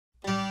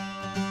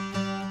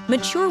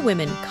Mature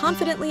women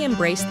confidently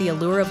embrace the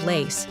allure of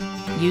lace,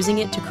 using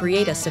it to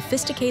create a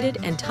sophisticated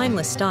and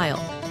timeless style.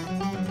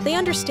 They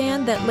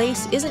understand that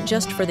lace isn't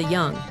just for the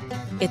young.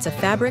 It's a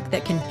fabric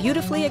that can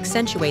beautifully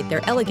accentuate their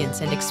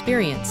elegance and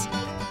experience.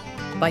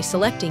 By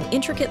selecting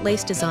intricate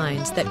lace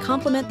designs that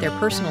complement their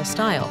personal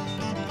style,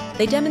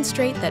 they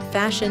demonstrate that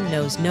fashion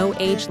knows no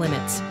age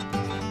limits.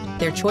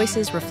 Their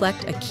choices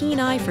reflect a keen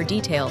eye for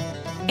detail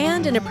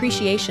and an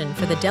appreciation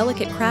for the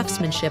delicate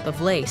craftsmanship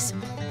of lace,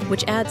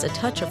 which adds a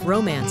touch of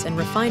romance and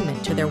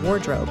refinement to their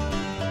wardrobe.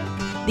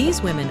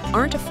 These women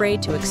aren't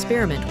afraid to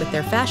experiment with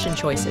their fashion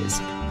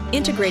choices,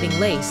 integrating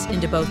lace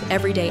into both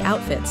everyday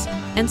outfits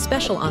and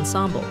special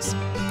ensembles.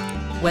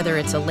 Whether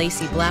it's a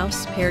lacy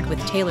blouse paired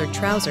with tailored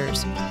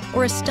trousers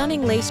or a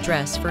stunning lace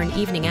dress for an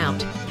evening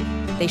out,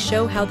 they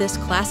show how this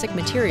classic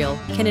material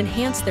can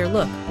enhance their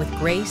look with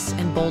grace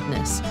and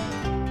boldness.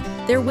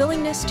 Their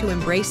willingness to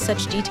embrace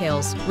such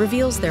details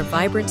reveals their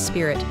vibrant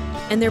spirit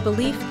and their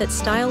belief that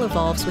style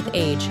evolves with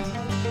age,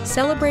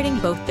 celebrating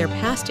both their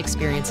past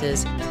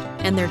experiences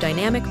and their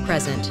dynamic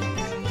present.